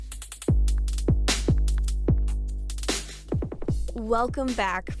Welcome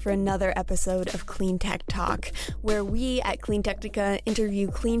back for another episode of Clean Tech Talk, where we at CleanTechnica interview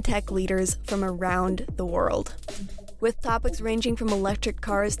clean tech leaders from around the world. With topics ranging from electric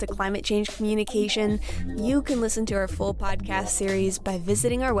cars to climate change communication, you can listen to our full podcast series by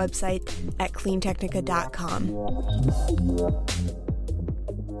visiting our website at CleanTechnica.com.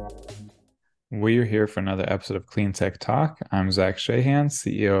 We're here for another episode of Clean Tech Talk. I'm Zach Shahan,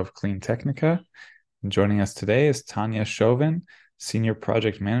 CEO of CleanTechnica. Joining us today is Tania Chauvin, Senior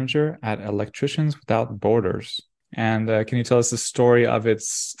Project Manager at Electricians Without Borders. And can you tell us the story of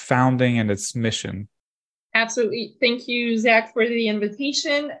its founding and its mission? Absolutely. Thank you, Zach, for the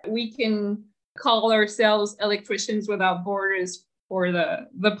invitation. We can call ourselves Electricians Without Borders for the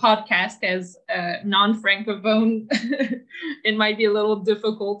podcast as non-francophone. It might be a little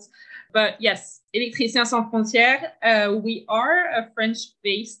difficult. But yes, Electriciens Sans Frontières, we are a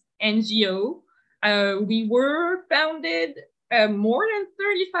French-based NGO. We were founded more than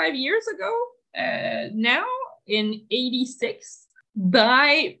 35 years ago, now in 1986,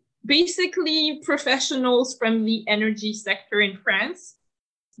 by basically professionals from the energy sector in France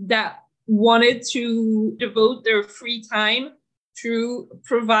that wanted to devote their free time to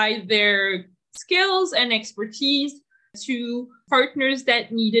provide their skills and expertise to partners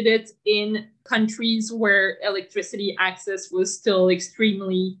that needed it in countries where electricity access was still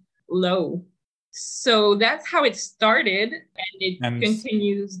extremely low. So that's how it started, and it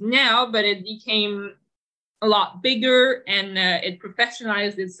continues now, but it became a lot bigger and it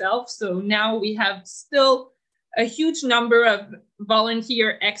professionalized itself. So now we have still a huge number of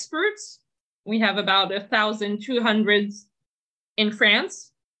volunteer experts. We have about 1,200 in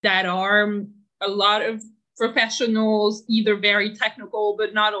France that are a lot of professionals, either very technical,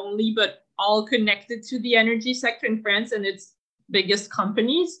 but not only, but all connected to the energy sector in France and its biggest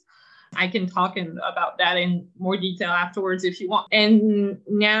companies. I can talk about that in more detail afterwards if you want. And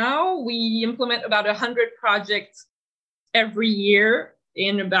now we implement about 100 projects every year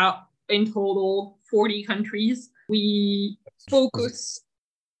in total 40 countries. We focus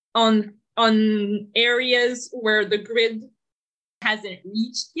on areas where the grid hasn't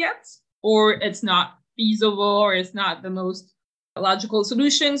reached yet, or it's not feasible, or it's not the most logical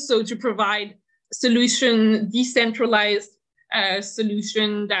solution. So to provide decentralized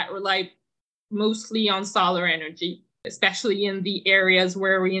solution that rely mostly on solar energy, especially in the areas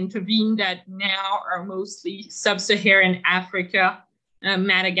where we intervene that now are mostly sub-Saharan Africa,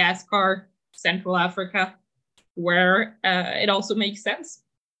 Madagascar, Central Africa, where it also makes sense.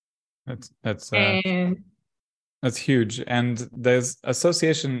 That's huge. And there's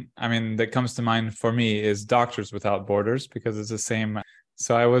association, that comes to mind for me is Doctors Without Borders, because it's the same.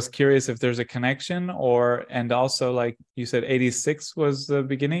 So I was curious if there's a connection, and also, like you said, 86 was the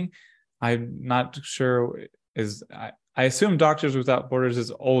beginning. I'm not sure. I assume Doctors Without Borders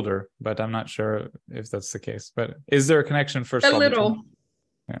is older, but I'm not sure if that's the case. But is there a connection first? A little.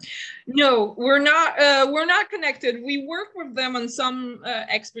 Yeah. No, we're not connected. We work with them on some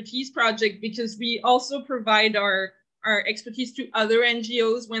expertise project because we also provide our expertise to other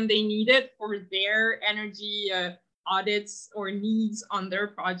NGOs when they need it for their energy audits or needs on their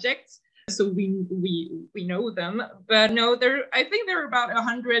projects. So we know them, but no, I think there are about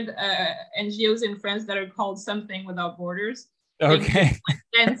 100 NGOs in France that are called something without borders. Okay.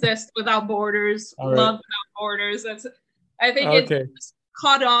 Dentist Without Borders, right. Love Without Borders. I think it's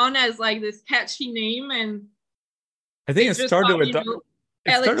caught on as like this catchy name, and I think it started with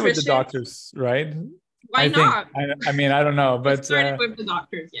the doctors, right? Why not? I don't know, but it started with the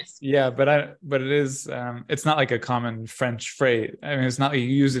doctors, yes. Yeah, but it is. It's not like a common French phrase. It's not like you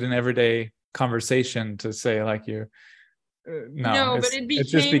use it in everyday conversation to say like you. No, but it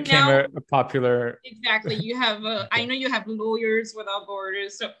just became a popular. Exactly. You have. I know you have Lawyers Without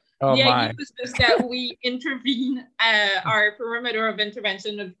Borders. So the idea is just that we intervene. Our perimeter of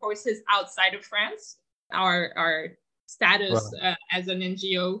intervention, of course, is outside of France. Our status as an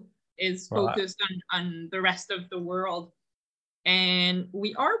NGO is focused on the rest of the world, and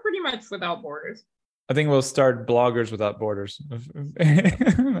we are pretty much without borders. I think we'll start Bloggers Without Borders.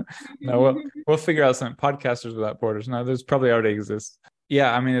 No, we'll figure out something. Podcasters Without Borders. No, there's probably already exists.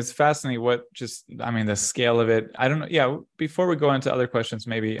 Yeah, it's fascinating the scale of it. I don't know. Yeah, before we go into other questions,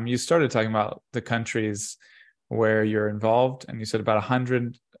 maybe you started talking about the countries where you're involved, and you said about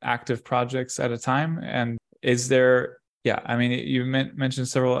 100 active projects at a time. And is there? Yeah, you mentioned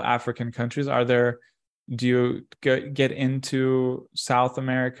several African countries. Do you get into South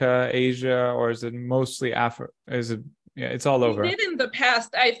America, Asia, or is it mostly Africa? It's all over. We did in the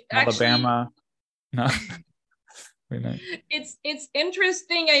past. Alabama. No. It's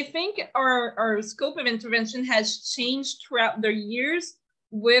interesting. I think our scope of intervention has changed throughout the years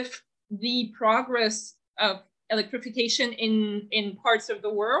with the progress of electrification in parts of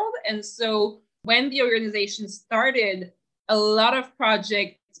the world. And so when the organization started, a lot of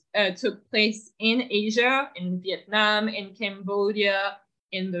projects took place in Asia, in Vietnam, in Cambodia,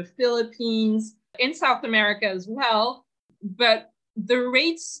 in the Philippines, in South America as well. But the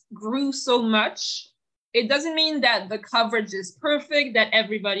rates grew so much. It doesn't mean that the coverage is perfect, that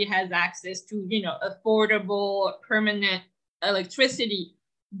everybody has access to, affordable, permanent electricity.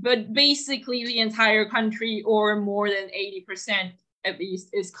 But basically the entire country, or more than 80% at least,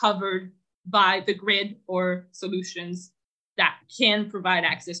 is covered by the grid or solutions that can provide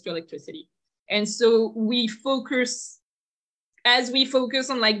access to electricity. And so as we focus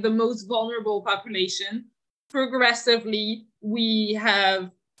on like the most vulnerable population, progressively we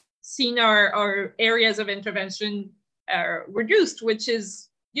have seen our areas of intervention reduced, which is,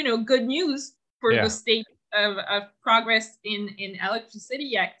 good news for the state of progress in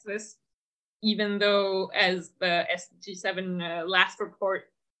electricity access, even though, as the SDG 7 last report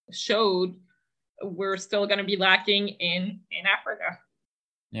showed, we're still going to be lacking in Africa.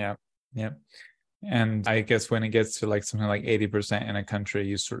 Yeah. And I guess when it gets to like something like 80% in a country,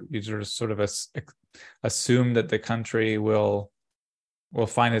 you sort of assume that the country will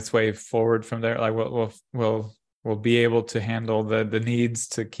find its way forward from there. Like we'll be able to handle the needs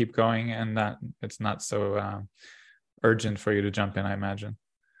to keep going, and that it's not so urgent for you to jump in, I imagine.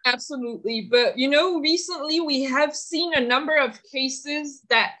 Absolutely. But, recently we have seen a number of cases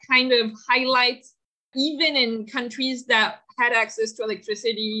that kind of highlight, even in countries that had access to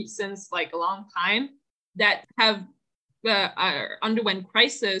electricity since like a long time, that have underwent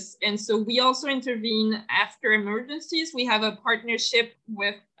crisis. And so we also intervene after emergencies. We have a partnership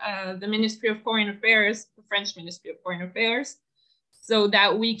with the Ministry of Foreign Affairs, the French Ministry of Foreign Affairs, so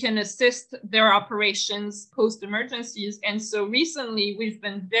that we can assist their operations post-emergencies. And so recently, we've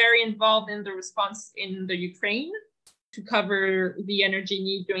been very involved in the response in the Ukraine to cover the energy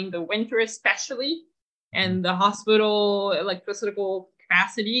need during the winter, especially, and the hospital electrical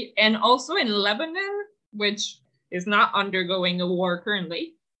capacity, and also in Lebanon, which is not undergoing a war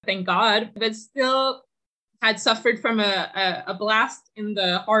currently, thank God, but still had suffered from a blast in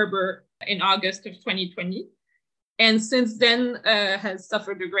the harbor in August of 2020. And since then has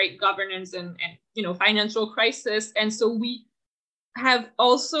suffered a great governance and financial crisis. And so we have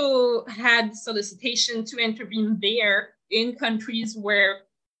also had solicitation to intervene there in countries where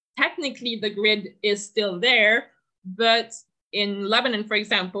technically the grid is still there. But in Lebanon, for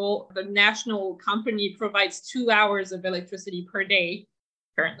example, the national company provides 2 hours of electricity per day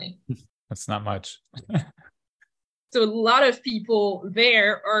currently. That's not much. So a lot of people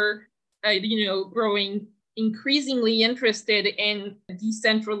there are, growing increasingly interested in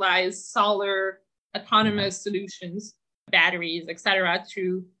decentralized solar autonomous solutions, batteries, etc.,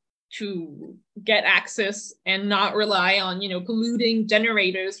 to get access and not rely on polluting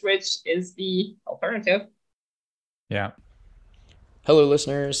generators, which is the alternative. Yeah. Hello,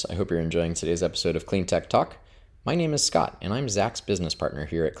 listeners. I hope you're enjoying today's episode of Clean Tech Talk. My name is Scott, and I'm Zach's business partner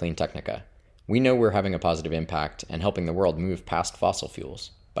here at CleanTechnica. We know we're having a positive impact and helping the world move past fossil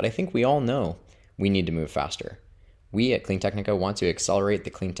fuels, but I think we all know we need to move faster. We at CleanTechnica want to accelerate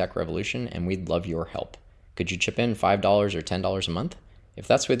the clean tech revolution, and we'd love your help. Could you chip in $5 or $10 a month? If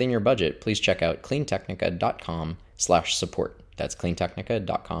that's within your budget, please check out cleantechnica.com/support. That's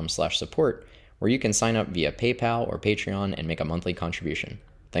cleantechnica.com/support, where you can sign up via PayPal or Patreon and make a monthly contribution.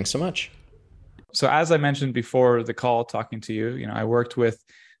 Thanks so much. So as I mentioned before the call, talking to you, I worked with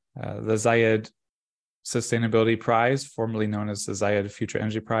the Zayed Sustainability Prize, formerly known as the Zayed Future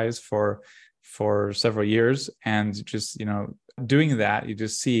Energy Prize, for several years. And just, doing that, you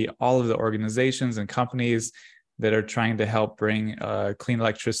just see all of the organizations and companies that are trying to help bring clean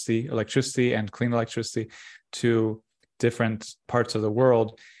electricity and clean electricity to different parts of the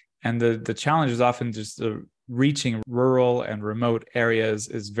world. And the challenge is often just reaching rural and remote areas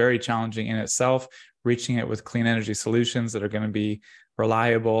is very challenging in itself. Reaching it with clean energy solutions that are going to be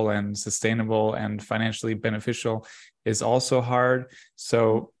reliable and sustainable and financially beneficial is also hard.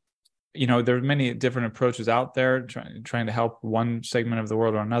 So, there are many different approaches out there trying to help one segment of the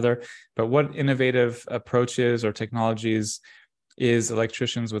world or another. But what innovative approaches or technologies is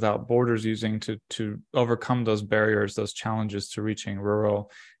Electricians Without Borders using to overcome those barriers, those challenges to reaching rural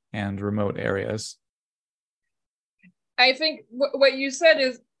and remote areas? I think what you said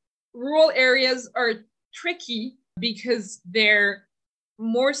is rural areas are tricky because they're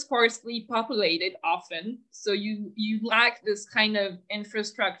more sparsely populated often. So you lack this kind of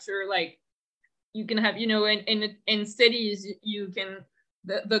infrastructure like you can have, in cities,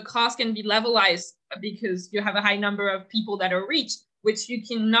 the cost can be levelized because you have a high number of people that are reached, which you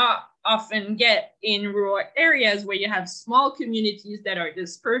cannot often get in rural areas where you have small communities that are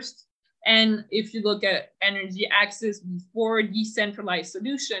dispersed. And if you look at energy access before decentralized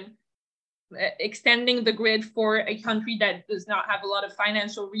solution, extending the grid for a country that does not have a lot of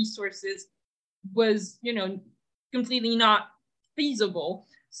financial resources was, completely not feasible.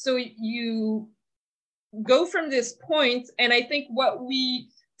 So you go from this point, and I think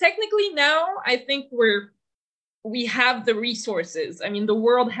technically now, I think we have the resources. I mean, the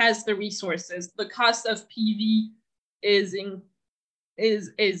world has the resources. The cost of PV is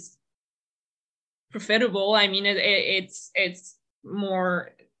profitable. I mean, it's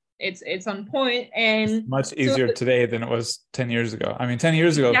on point, and it's much easier today than it was 10 years ago. I mean, 10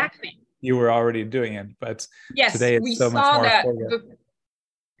 years ago, exactly, you were already doing it, but yes, today it's so much more affordable.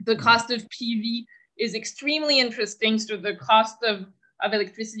 The cost of PV is extremely interesting. So the cost of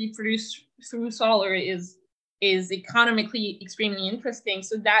electricity produced through solar is economically extremely interesting.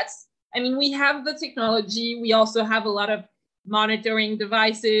 So we have the technology. We also have a lot of monitoring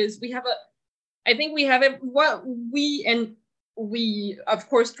devices. We have we of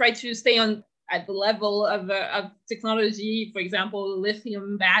course try to stay at the level of technology. For example,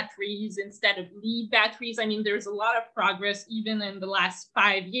 lithium batteries instead of lead batteries. I mean, there's a lot of progress even in the last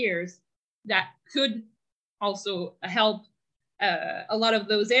 5 years that could also help a lot of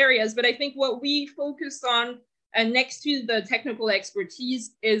those areas. But I think what we focus on, next to the technical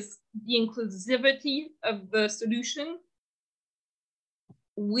expertise, is the inclusivity of the solution.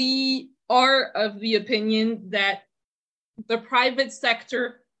 We are of the opinion that the private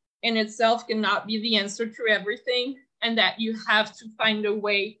sector in itself cannot be the answer to everything, and that you have to find a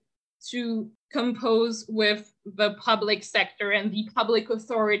way to compose with the public sector and the public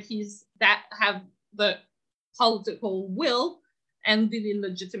authorities that have the political will and the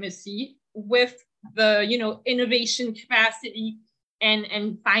legitimacy with the innovation capacity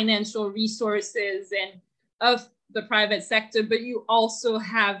and financial resources and of the private sector. But you also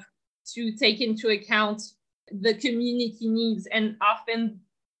have to take into account the community needs, and often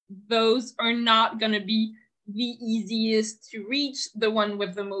those are not going to be the easiest to reach, the one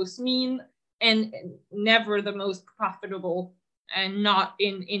with the most mean, and never the most profitable, and not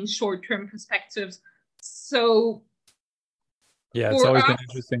in short-term perspectives. So yeah, it's always been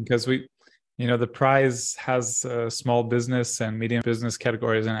interesting because the prize has small business and medium business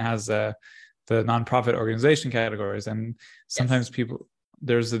categories, and it has the nonprofit organization categories. And sometimes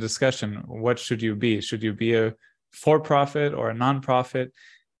there's a discussion, what should you be? Should you be a for-profit or a nonprofit?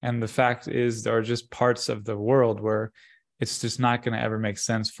 And the fact is, there are just parts of the world where it's just not going to ever make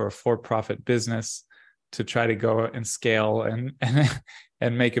sense for a for-profit business to try to go and scale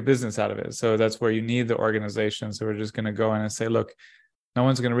and make a business out of it. So that's where you need the organizations who are just going to go in and say, look, no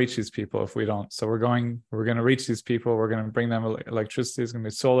one's going to reach these people if we don't. So we're going to reach these people. We're going to bring them electricity. It's going to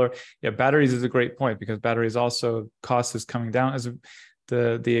be solar. Yeah, batteries is a great point, because batteries also, cost is coming down as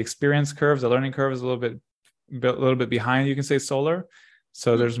the experience curve, the learning curve is a little bit behind, you can say, solar.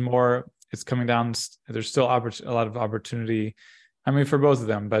 So there's more, it's coming down. There's still a lot of opportunity, for both of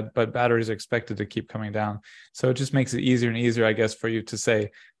them, but batteries are expected to keep coming down. So it just makes it easier and easier, I guess, for you to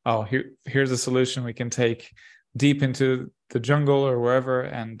say, oh, here's a solution we can take deep into the jungle or wherever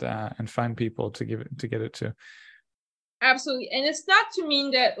and find people to get it to. Absolutely. And it's not to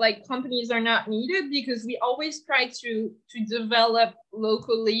mean that companies are not needed, because we always try to develop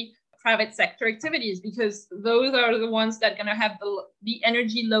locally private sector activities, because those are the ones that are going to have the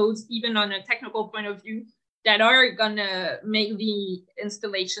energy loads, even on a technical point of view, that are going to make the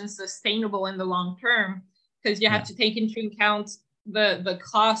installation sustainable in the long term, because you have to take into account the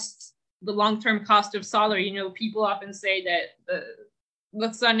costs, the long-term cost of solar. People often say that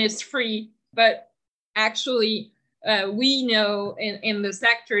the sun is free, but actually we know in the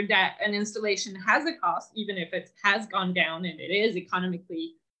sector that an installation has a cost, even if it has gone down and it is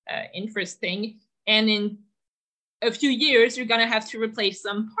economically interesting. And in a few years, you're going to have to replace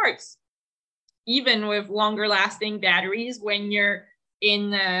some parts, even with longer lasting batteries. When you're in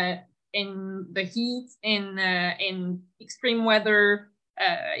the heat, in extreme weather,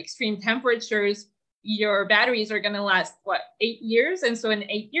 extreme temperatures, your batteries are going to last 8 years. And so in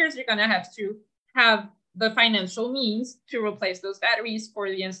 8 years, you're going to have the financial means to replace those batteries for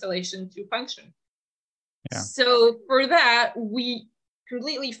the installation to function. Yeah. So for that, we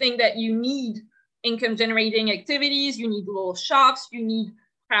completely think that you need income generating activities, you need little shops, you need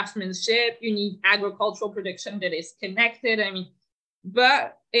craftsmanship, you need agricultural production that is connected.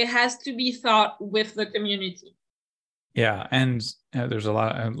 But it has to be thought with the community. Yeah, and there's a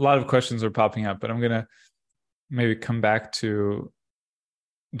lot of questions are popping up, but I'm gonna maybe come back to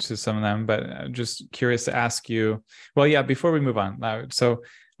some of them. But just curious to ask you. Well, yeah, before we move on, so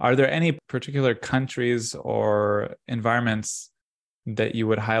are there any particular countries or environments that you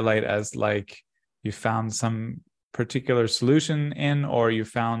would highlight as like you found some particular solution in, or you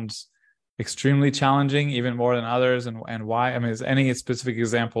found extremely challenging, even more than others, and why? I mean, is any specific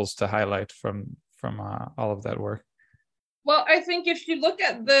examples to highlight from all of that work? Well, I think if you look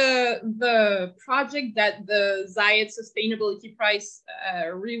at the project that the Zayed Sustainability Prize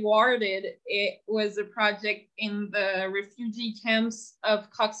rewarded, it was a project in the refugee camps of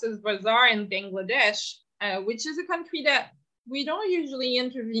Cox's Bazar in Bangladesh, which is a country that we don't usually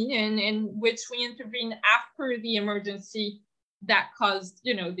intervene in which we intervene after the emergency that caused,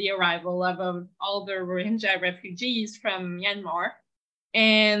 the arrival of all the Rohingya refugees from Myanmar,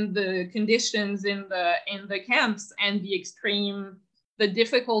 and the conditions in the camps and the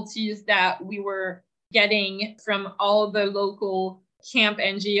difficulties that we were getting from all the local camp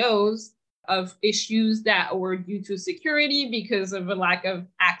NGOs of issues that were due to security because of a lack of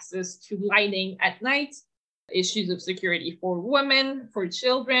access to lighting at night, issues of security for women, for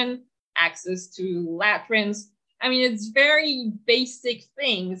children, access to latrines. I mean, it's very basic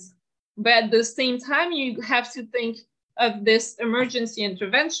things, but at the same time, you have to think of this emergency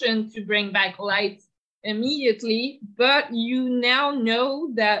intervention to bring back light immediately. But you now know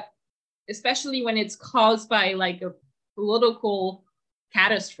that, especially when it's caused by like a political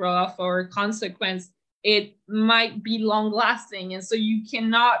catastrophe or consequence, it might be long lasting. And so you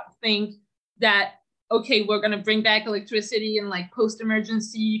cannot think that, okay, we're going to bring back electricity and like post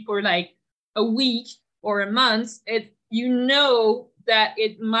emergency for like a week or a month. That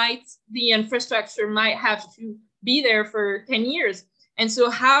the infrastructure might have to be there for 10 years. And so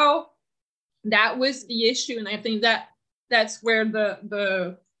how that was the issue. And I think that's where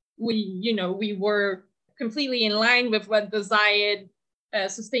we were completely in line with what the Zayed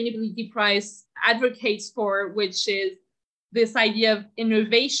Sustainability Prize advocates for, which is this idea of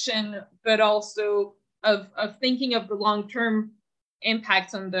innovation, but also of thinking of the long-term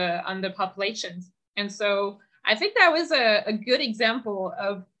impacts on the populations. And so I think that was a good example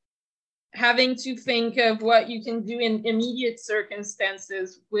of having to think of what you can do in immediate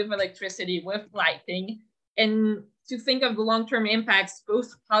circumstances with electricity, with lighting, and to think of the long-term impacts,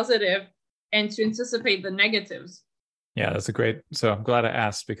 both positive and to anticipate the negatives. Yeah, that's so I'm glad I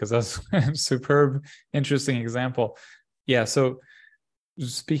asked, because that's a superb, interesting example. Yeah, so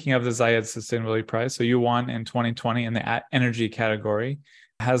speaking of the Zayed Sustainability Prize, so you won in 2020 in the energy category.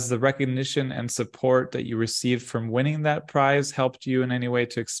 Has the recognition and support that you received from winning that prize helped you in any way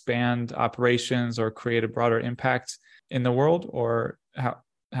to expand operations or create a broader impact in the world? Or how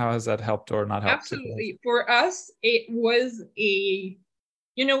has that helped or not helped? Absolutely. For us, it was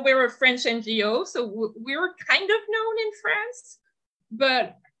we're a French NGO, so we're kind of known in France,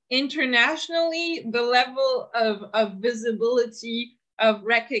 but internationally, the level of visibility, of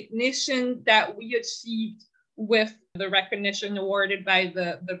recognition that we achieved with the recognition awarded by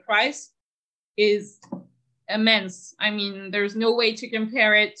the prize is immense. I mean, there's no way to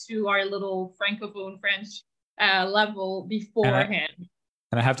compare it to our little Francophone French level beforehand.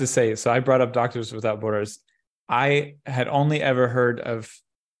 And I have to say, so I brought up Doctors Without Borders. I had only ever heard of,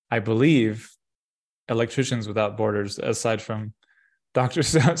 I believe, Electricians Without Borders, aside from doctors.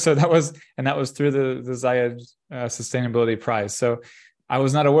 So that was through the Zayed Sustainability Prize. So I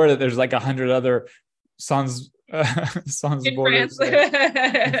was not aware that there's like 100 other Sans Borders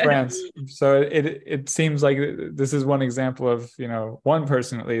in France. So it seems like this is one example of, one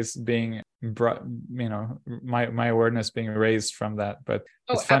person at least being brought, my awareness being raised from that. But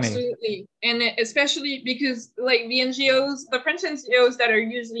it's funny. Absolutely. And especially because like the French NGOs that are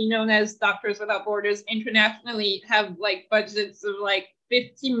usually known as Doctors Without Borders internationally have like budgets of like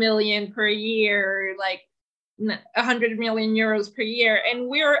 50 million per year, like 100 million euros per year, and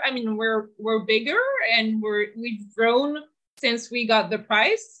we're bigger, and we've grown since we got the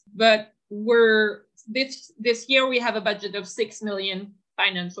prize, but this year we have a budget of 6 million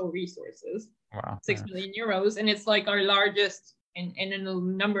financial resources. Wow. 6 million euros, and it's like our largest in a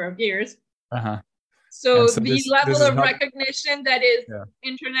number of years. So the level of recognition that is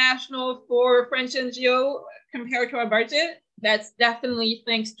international for French NGO compared to our budget, that's definitely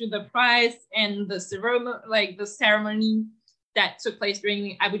thanks to the prize and the ceremony that took place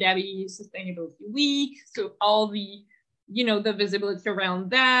during Abu Dhabi Sustainability Week. So all the, the visibility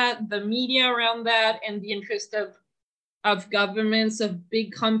around that, the media around that, and the interest of governments, of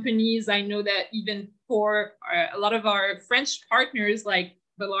big companies. I know that even for a lot of our French partners, like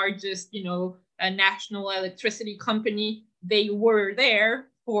the largest, a national electricity company, they were there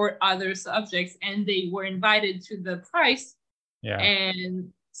for other subjects and they were invited to the prize. Yeah.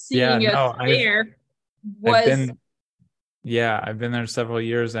 And seeing us there I've was... been there several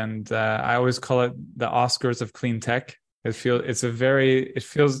years, and I always call it the Oscars of clean tech. It's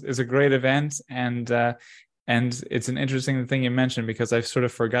a great event, and it's an interesting thing you mentioned, because I sort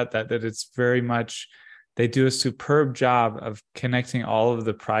of forgot that it's very much, they do a superb job of connecting all of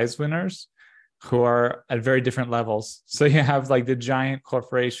the prize winners who are at very different levels. So you have like the giant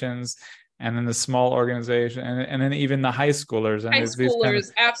corporations, and then the small organization, and then even the high schoolers. And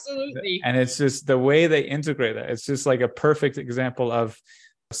Absolutely. And it's just the way they integrate it. It's just like a perfect example of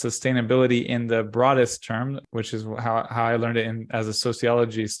sustainability in the broadest term, which is how I learned it as a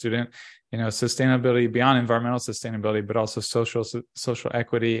sociology student. Sustainability beyond environmental sustainability, but also social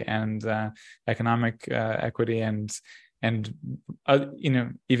equity and economic equity and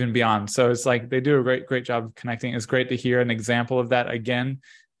even beyond. So it's like they do a great job of connecting. It's great to hear an example of that again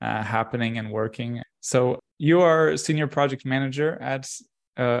happening and working. So you are senior project manager at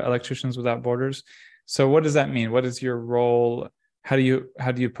Electricians Without Borders. So what does that mean? What is your role? How do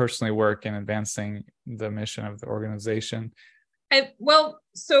you personally work in advancing the mission of the organization?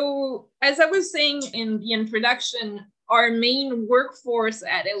 So as I was saying in the introduction, our main workforce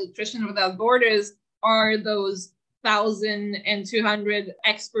at Electricians Without Borders are those 1,200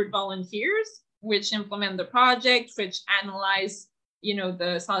 expert volunteers, which implement the project, which analyze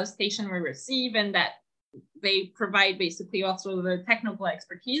the solicitation we receive, and that they provide basically also the technical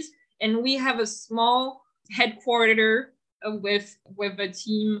expertise. And we have a small headquarter with a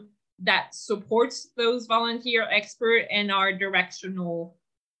team that supports those volunteer experts and are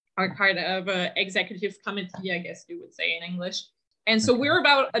kind of an executive committee, I guess you would say in English. And so we're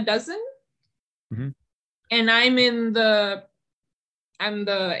about a dozen. Mm-hmm. And I'm in the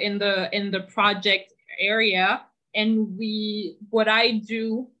project area. And what I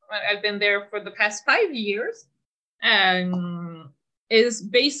do, I've been there for the past 5 years, is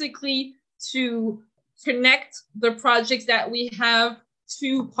basically to connect the projects that we have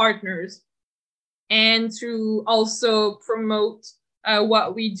to partners, and to also promote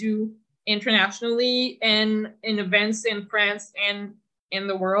what we do internationally and in events in France and in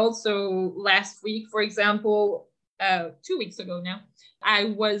the world. So last week, for example, 2 weeks ago now, I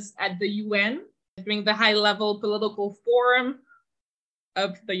was at the UN during the high-level political forum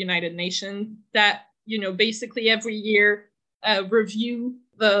of the United Nations that, basically every year review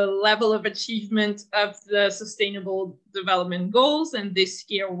the level of achievement of the Sustainable Development Goals. And this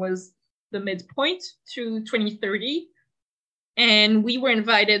year was the midpoint to 2030. And we were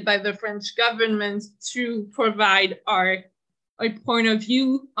invited by the French government to provide a point of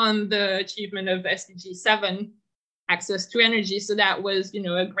view on the achievement of SDG 7, access to energy. So that was,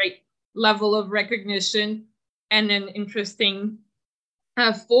 a great level of recognition and an interesting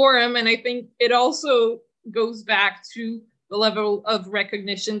forum. And I think it also goes back to the level of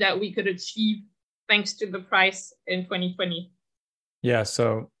recognition that we could achieve thanks to the prize in 2020. Yeah.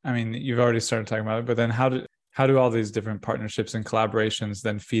 So, I mean, you've already started talking about it, but then how do all these different partnerships and collaborations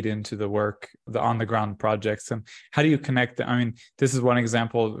then feed into the work, the on the ground projects, and how do you connect them? I mean, this is one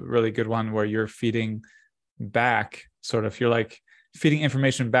example, really good one, where you're feeding back, you're like feeding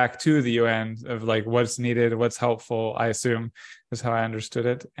information back to the UN of like what's needed, what's helpful, I assume is how I understood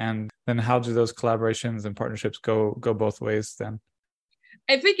it. And then how do those collaborations and partnerships go both ways then?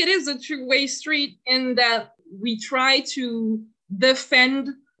 I think it is a two-way street in that we try to defend,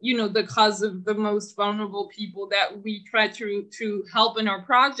 the cause of the most vulnerable people that we try to help in our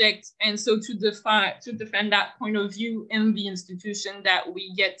project. And so to defend that point of view in the institution that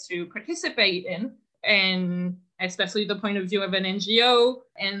we get to participate in, and especially the point of view of an NGO,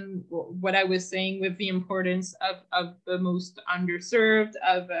 and what I was saying with the importance of the most underserved,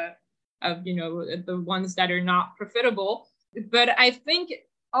 of the ones that are not profitable. But I think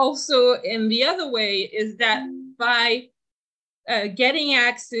also in the other way is that by getting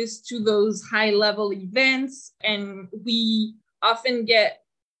access to those high-level events, and we often get,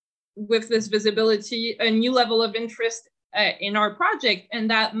 with this visibility, a new level of interest in our project, and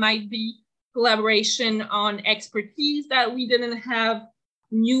that might be collaboration on expertise that we didn't have,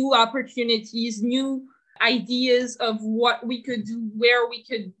 new opportunities, new ideas of what we could do, where we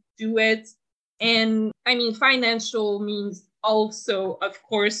could do it. And I mean, financial means also, of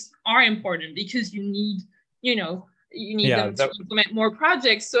course, are important because you need them to implement more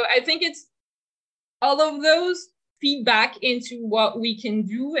projects. So I think it's all of those feedback into what we can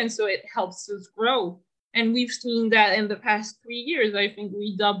do. And so it helps us grow. And we've seen that in the past 3 years. I think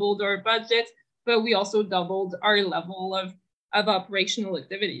we doubled our budget, but we also doubled our level of operational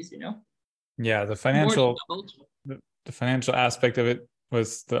activities, Yeah, more than doubled. the financial aspect of it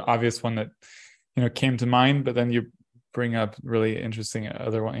was the obvious one that, came to mind, but then you bring up really interesting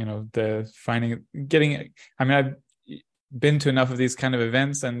other one, I've been to enough of these kind of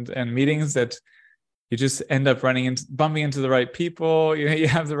events and meetings that you just end up bumping into the right people. You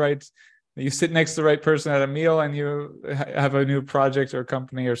sit next to the right person at a meal and you have a new project or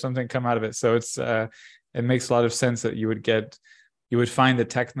company or something come out of it. So it makes a lot of sense that you would find the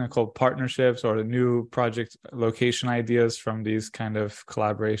technical partnerships or the new project location ideas from these kind of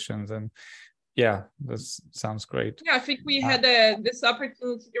collaborations. And yeah, this sounds great. Yeah, I think we had this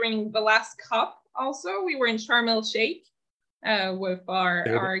opportunity during the last COP also. We were in Sharm el Sheikh with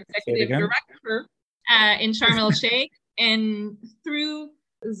our executive director in Sharm el Sheikh, and through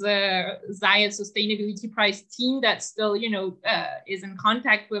the Zayed Sustainability Prize team that still, is in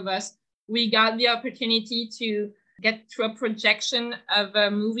contact with us, we got the opportunity to get to a projection of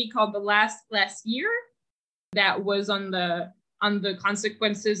a movie called The Last Glacier that was on the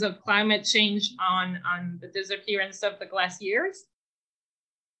consequences of climate change on the disappearance of the glaciers.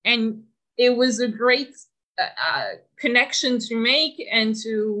 And it was a great connection to make, and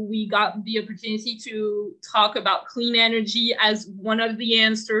we got the opportunity to talk about clean energy as one of the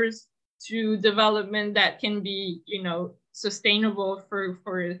answers to development that can be, sustainable for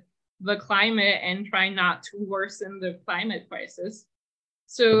the climate and try not to worsen the climate crisis.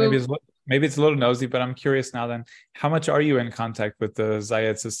 So maybe it's a little nosy, but I'm curious now then, how much are you in contact with the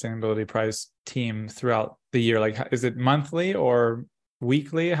Zayed Sustainability Prize team throughout the year? Like, is it monthly or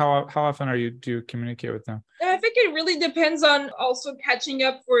weekly? How often do you communicate with them? I think it really depends on also catching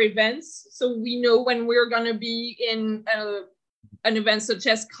up for events. So we know when we're going to be in an event such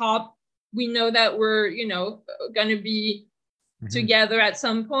as COP, we know that we're, going to be together at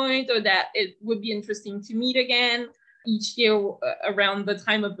some point, or that it would be interesting to meet again each year around the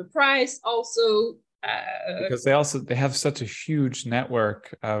time of the prize. Also, because they have such a huge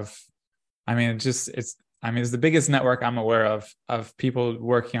network of, it's the biggest network I'm aware of people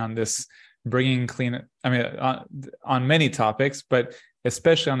working on this, bringing clean, on many topics, but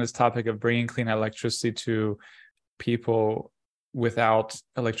especially on this topic of bringing clean electricity to people without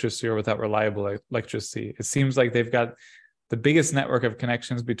electricity or without reliable electricity. It seems like they've got the biggest network of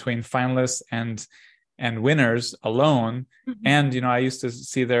connections between finalists and winners alone. And, I used to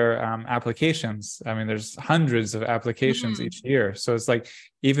see their applications. There's hundreds of applications each year. So it's like,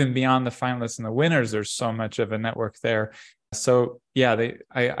 even beyond the finalists and the winners, there's so much of a network there. So yeah,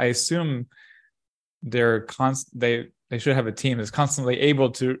 I assume they should have a team that's constantly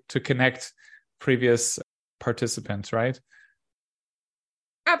able to connect previous participants, right?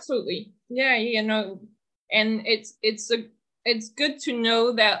 Absolutely. Yeah, and it's good to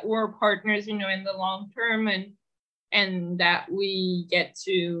know that we're partners, in the long term, and that we get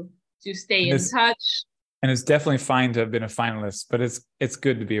to stay in touch. And it's definitely fine to have been a finalist, but it's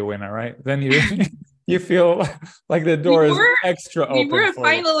good to be a winner, right? Then you feel like the door is extra open. We were a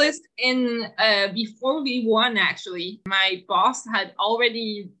finalist before we won, actually. My boss had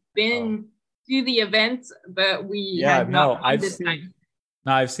already been to the event, but we had not won this time.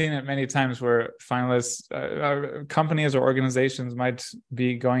 No, I've seen it many times where finalists, companies or organizations might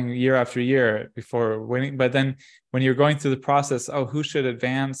be going year after year before winning. But then when you're going through the process, who should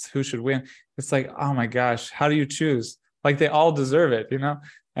advance, who should win? It's like, oh my gosh, how do you choose? Like, they all deserve it,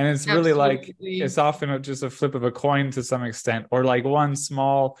 And it's really like, it's often just a flip of a coin to some extent, or like one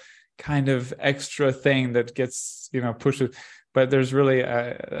small kind of extra thing that gets, pushes. But there's really,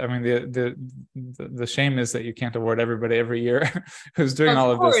 the shame is that you can't award everybody every year who's doing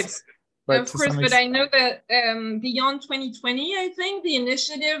all of this. But of course, but I know that Beyond 2020, I think the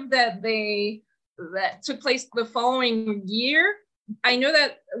initiative that took place the following year, I know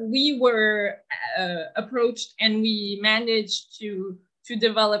that we were approached and we managed to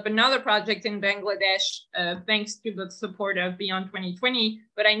develop another project in Bangladesh, thanks to the support of Beyond 2020.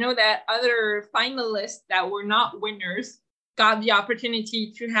 But I know that other finalists that were not winners got the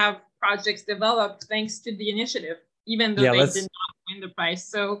opportunity to have projects developed thanks to the initiative, even though they did not win the prize.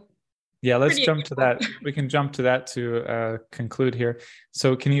 So yeah, let's jump to that. We can jump to that to conclude here.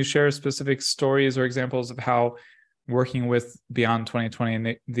 So can you share specific stories or examples of how working with Beyond 2020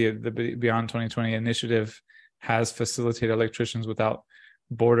 and the Beyond 2020 initiative has facilitated Electricians Without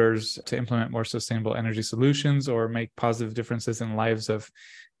Borders to implement more sustainable energy solutions or make positive differences in lives of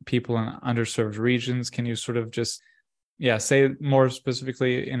people in underserved regions? Can you sort of just say more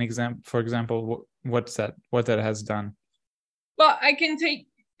specifically for example, what that has done? Well, I can take,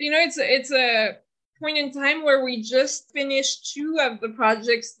 it's a point in time where we just finished 2 of the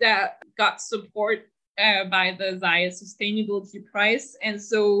projects that got support by the Zayed Sustainability Prize. And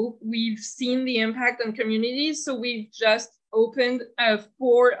so we've seen the impact on communities. So we've just opened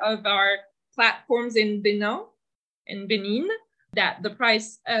 4 of our platforms in Benin, that the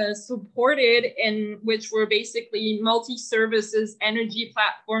prize supported, and which were basically multi-services energy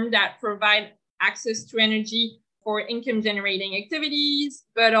platform that provide access to energy for income generating activities,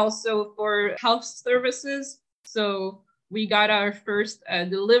 but also for health services. So we got our first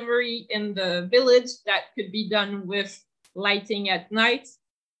delivery in the village that could be done with lighting at night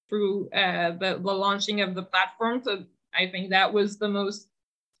through the launching of the platform. So I think that was the most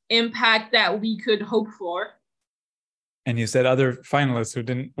impact that we could hope for. And you said other finalists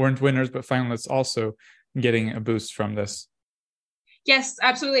who weren't winners, but finalists also getting a boost from this. Yes,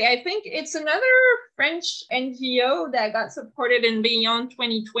 absolutely. I think it's another French NGO that got supported in Beyond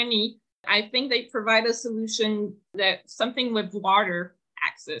 2020. I think they provide a solution that something with water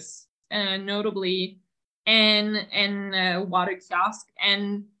access, notably, and water kiosk.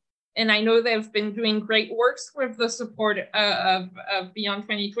 And I know they've been doing great works with the support of Beyond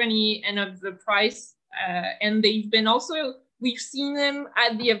 2020 and of the prize. And they've been also, we've seen them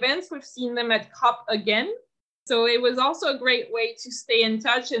at the events, we've seen them at COP again. So it was also a great way to stay in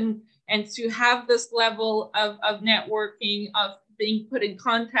touch and to have this level of networking, of being put in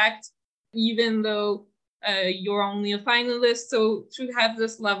contact, even though you're only a finalist. So to have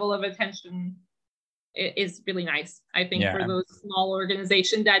this level of attention is really nice, I think, for those small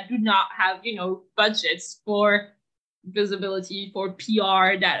organizations that do not have, budgets for visibility, for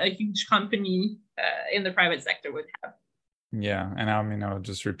PR that a huge company in the private sector would have. Yeah, and I'll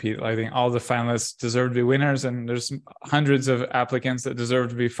just repeat, I think all the finalists deserve to be winners, and there's hundreds of applicants that deserve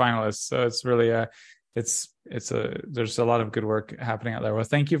to be finalists. So it's really there's a lot of good work happening out there. Well,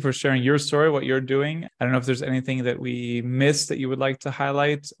 thank you for sharing your story, what you're doing. I don't know if there's anything that we missed that you would like to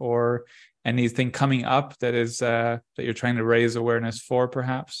highlight, or anything coming up that is that you're trying to raise awareness for,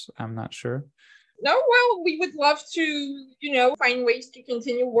 perhaps. I'm not sure. No, well, we would love to, find ways to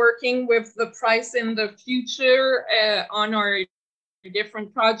continue working with the prize in the future on our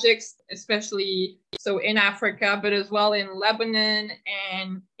different projects, especially so in Africa, but as well in Lebanon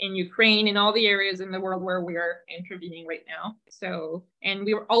and in Ukraine, and all the areas in the world where we are intervening right now. So, and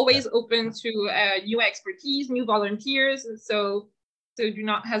we're always open to new expertise, new volunteers. And so do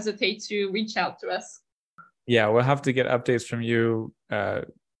not hesitate to reach out to us. Yeah, we'll have to get updates from you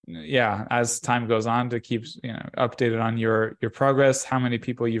as time goes on, to keep updated on your progress, how many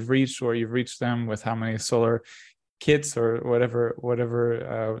people you've reached, or you've reached them with how many solar kits or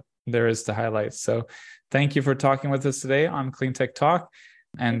whatever there is to highlight. So thank you for talking with us today on Clean Tech Talk,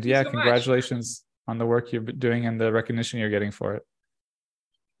 and congratulations on the work you're doing and the recognition you're getting for it.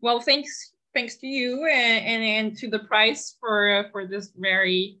 Well, thanks to you and to the prize for this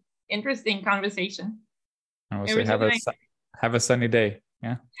very interesting conversation. And we'll say have a sunny day.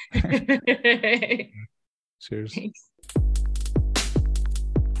 Yeah. Cheers. Thanks.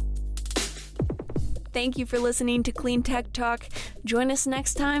 Thank you for listening to Clean Tech Talk. Join us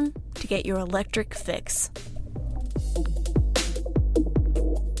next time to get your electric fix.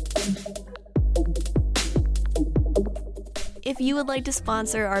 If you would like to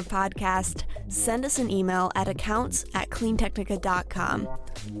sponsor our podcast, send us an email at accounts@cleantechnica.com.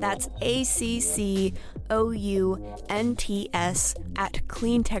 That's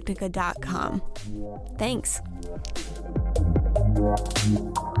ACCOUNTS@cleantechnica.com. Thanks.